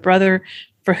ruined, the brother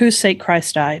for whose sake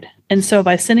Christ died. And so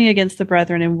by sinning against the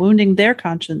brethren and wounding their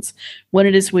conscience when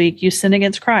it is weak, you sin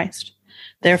against Christ.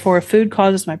 Therefore, if food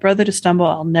causes my brother to stumble,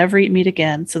 I'll never eat meat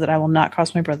again, so that I will not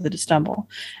cause my brother to stumble.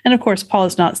 And of course, Paul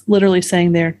is not literally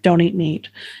saying there, don't eat meat.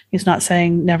 He's not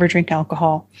saying never drink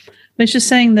alcohol. But he's just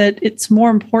saying that it's more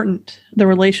important, the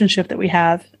relationship that we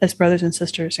have as brothers and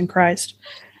sisters in Christ.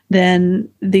 than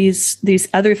these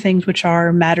other things, which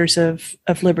are matters of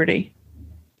Mm-hmm. liberty.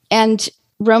 And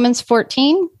Romans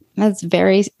 14 has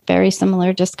very, very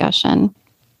similar discussion.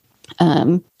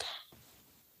 I'll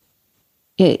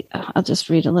just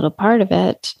read a little part of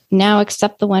it. Now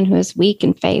accept the one who is weak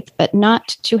in faith, but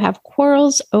not to have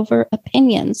quarrels over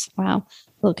opinions. Wow, a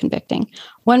little convicting.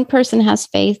 One person has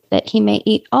faith that he may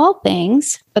eat all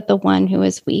things, but the one who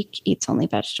is weak eats only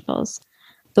vegetables.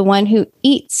 The one who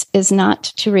eats is not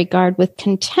to regard with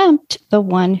contempt the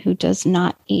one who does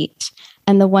not eat,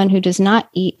 and the one who does not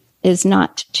eat is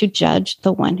not to judge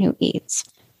the one who eats,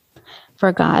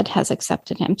 for God has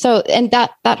accepted him. So, and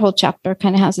that whole chapter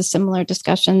kind of has a similar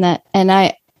discussion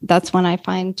that's one I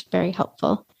find very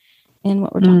helpful in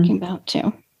what we're talking about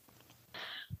too.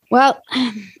 Well,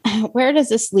 where does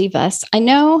this leave us? I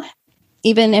know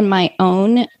even in my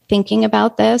own thinking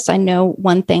about this, I know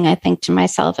one thing I think to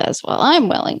myself as, well, I'm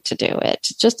willing to do it,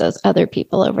 just as other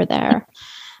people over there.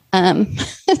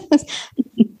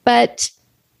 But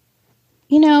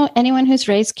anyone who's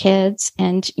raised kids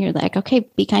and you're like, okay,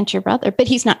 be kind to your brother, but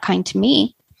he's not kind to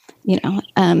me,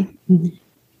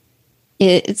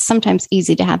 it's sometimes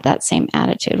easy to have that same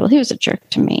attitude. Well, he was a jerk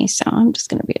to me, so I'm just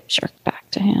going to be a jerk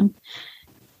back to him.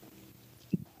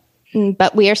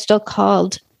 But we are still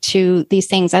called to these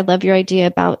things. I love your idea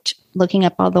about looking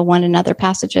up all the one another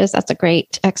passages. That's a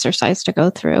great exercise to go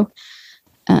through.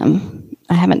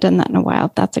 I haven't done that in a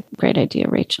while. That's a great idea,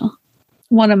 Rachel.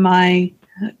 One of my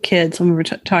kids, when we were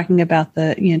talking about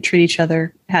treat each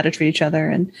other, how to treat each other,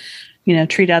 and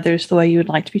treat others the way you would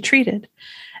like to be treated.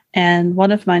 And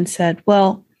one of mine said,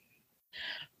 well,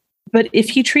 but if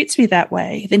he treats me that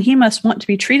way, then he must want to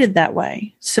be treated that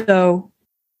way. So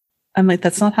I'm like,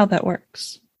 that's not how that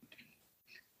works.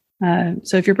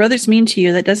 So if your brother's mean to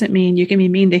you, that doesn't mean you can be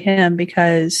mean to him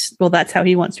because, well, that's how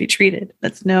he wants to be treated.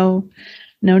 That's no.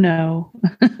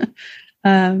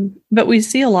 But we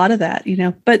see a lot of that,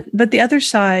 but the other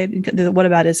side, the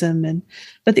whataboutism,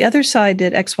 but the other side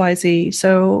did X, Y, Z.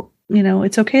 So,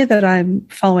 it's okay that I'm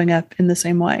following up in the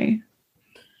same way.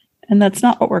 And that's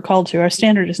not what we're called to. Our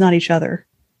standard is not each other.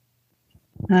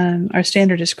 Our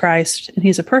standard is Christ, and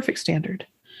he's a perfect standard.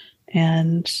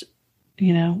 And,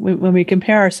 when we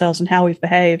compare ourselves and how we've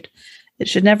behaved, it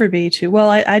should never be to, well,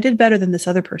 I did better than this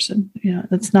other person.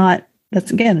 It's not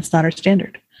our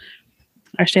standard.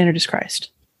 Our standard is Christ.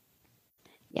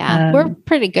 Yeah, we're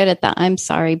pretty good at that. I'm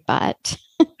sorry, but.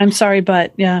 I'm sorry,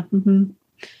 but yeah. Mm-hmm.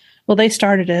 Well, they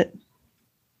started it.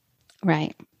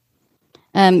 Right.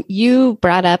 You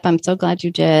brought up, I'm so glad you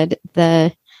did,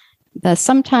 the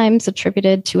sometimes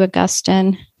attributed to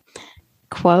Augustine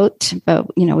quote, but,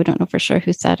 we don't know for sure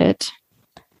who said it.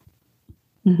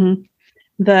 Mm-hmm.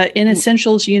 The in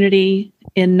essentials unity,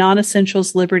 in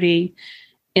non-essentials liberty,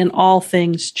 in all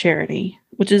things charity,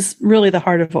 which is really the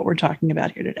heart of what we're talking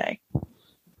about here today.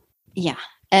 Yeah.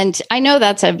 And I know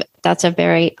that's a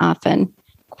very often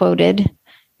quoted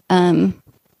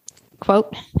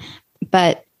quote,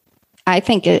 but I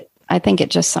think it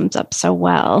just sums up so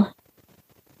well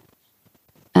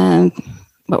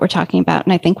what we're talking about.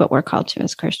 And I think what we're called to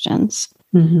as Christians,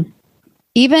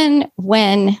 even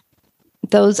when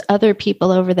those other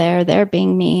people over there, they're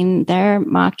being mean, they're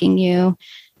mocking you,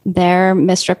 they're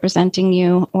misrepresenting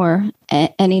you, or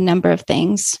any number of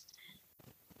things,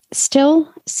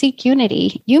 still seek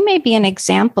unity. You may be an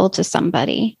example to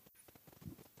somebody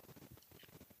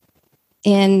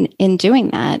in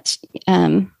doing that.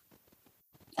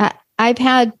 I've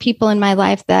had people in my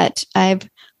life that I've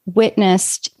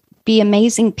witnessed be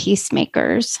amazing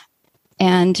peacemakers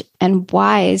and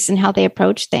wise in how they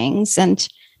approach things. And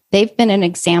they've been an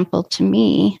example to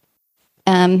me,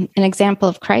 an example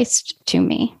of Christ to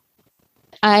me.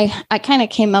 I kind of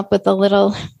came up with a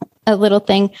little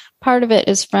thing. Part of it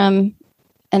is from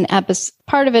an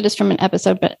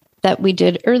episode, but that we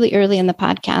did early in the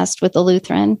podcast with the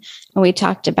Lutheran, and we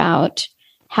talked about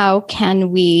how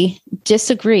can we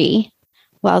disagree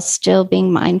while still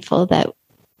being mindful that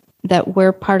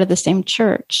we're part of the same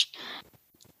church.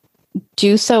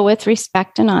 Do so with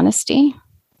respect and honesty.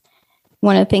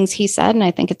 One of the things he said, and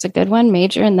I think it's a good one,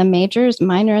 major in the majors,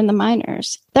 minor in the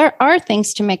minors. There are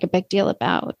things to make a big deal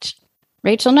about.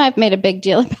 Rachel and I have made a big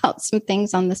deal about some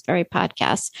things on this very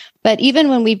podcast. But even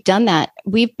when we've done that,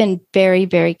 we've been very,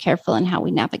 very careful in how we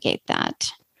navigate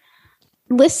that.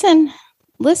 Listen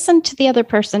to the other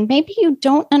person. Maybe you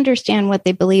don't understand what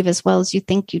they believe as well as you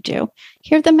think you do.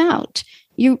 Hear them out.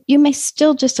 You may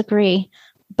still disagree,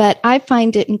 but I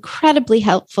find it incredibly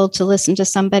helpful to listen to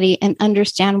somebody and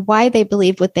understand why they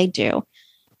believe what they do.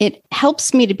 It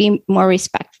helps me to be more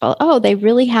respectful. Oh, they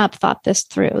really have thought this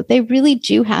through. They really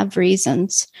do have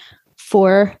reasons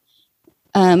for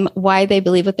why they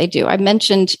believe what they do. I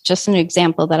mentioned just an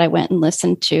example that I went and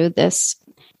listened to this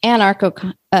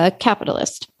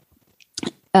anarcho-capitalist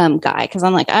guy, because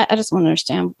I'm like, I just want to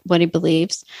understand what he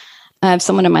believes. I have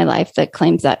someone in my life that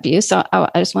claims that view, so I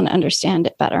just want to understand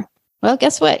it better. Well,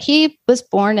 guess what? He was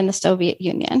born in the Soviet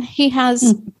Union. He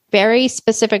has very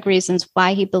specific reasons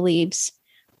why he believes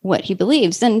what he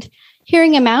believes. And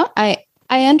hearing him out, I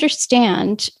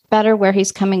understand better where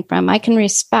he's coming from. I can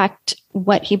respect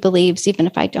what he believes, even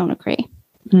if I don't agree.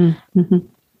 Mm-hmm.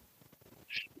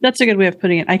 That's a good way of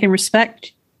putting it. I can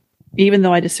respect, even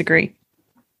though I disagree.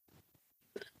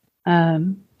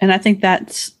 And I think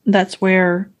that's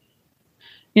where,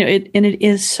 it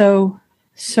is so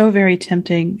very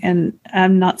tempting. And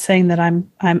I'm not saying that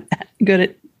I'm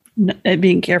good at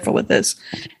being careful with this.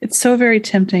 It's so very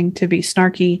tempting to be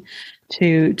snarky,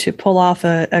 to pull off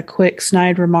a quick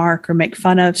snide remark or make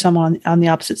fun of someone on the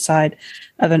opposite side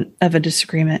of a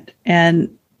disagreement.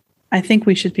 And I think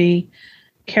we should be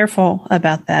careful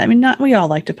about that. I mean, we all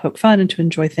like to poke fun and to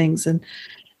enjoy things, and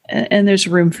there's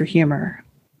room for humor.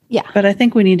 Yeah. But I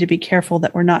think we need to be careful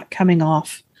that we're not coming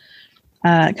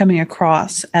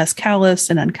across as callous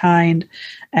and unkind,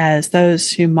 as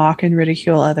those who mock and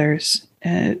ridicule others.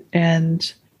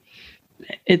 And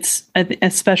it's,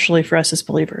 especially for us as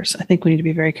believers, I think we need to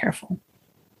be very careful.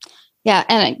 Yeah.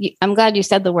 And I'm glad you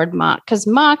said the word mock, because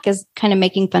mock is kind of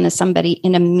making fun of somebody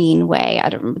in a mean way. I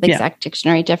don't remember the exact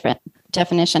dictionary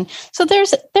definition. So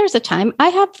there's a time I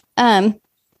have,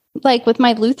 like with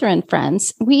my Lutheran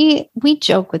friends, we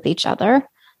joke with each other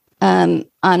on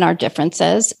our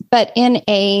differences, but in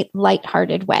a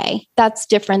lighthearted way. That's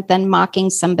different than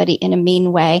mocking somebody in a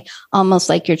mean way, almost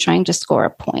like you're trying to score a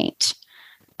point.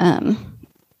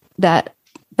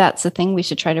 That's the thing we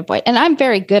should try to avoid. And I'm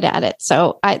very good at it.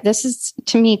 So this is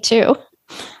to me too.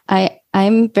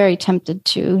 I'm very tempted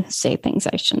to say things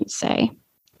I shouldn't say.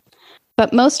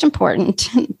 But most important,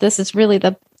 this is really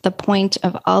the point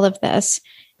of all of this,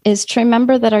 is to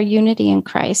remember that our unity in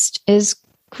Christ is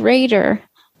greater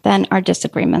than our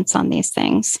disagreements on these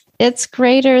things. It's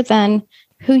greater than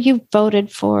who you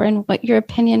voted for and what your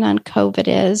opinion on COVID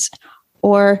is,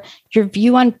 or your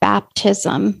view on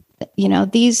baptism.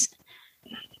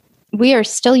 We are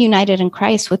still united in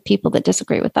Christ with people that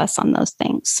disagree with us on those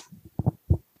things.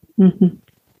 Mm-hmm.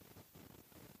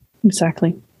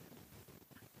 Exactly.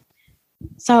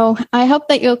 So I hope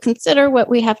that you'll consider what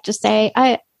we have to say.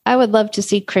 I would love to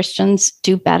see Christians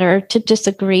do better, to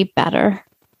disagree better,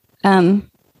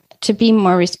 to be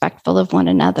more respectful of one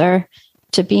another,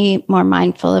 to be more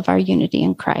mindful of our unity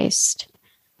in Christ.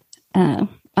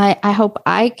 I hope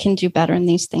I can do better in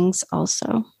these things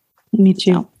also. Me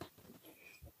too. So,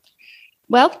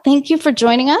 well, thank you for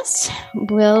joining us.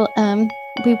 We will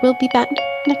be back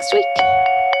next week.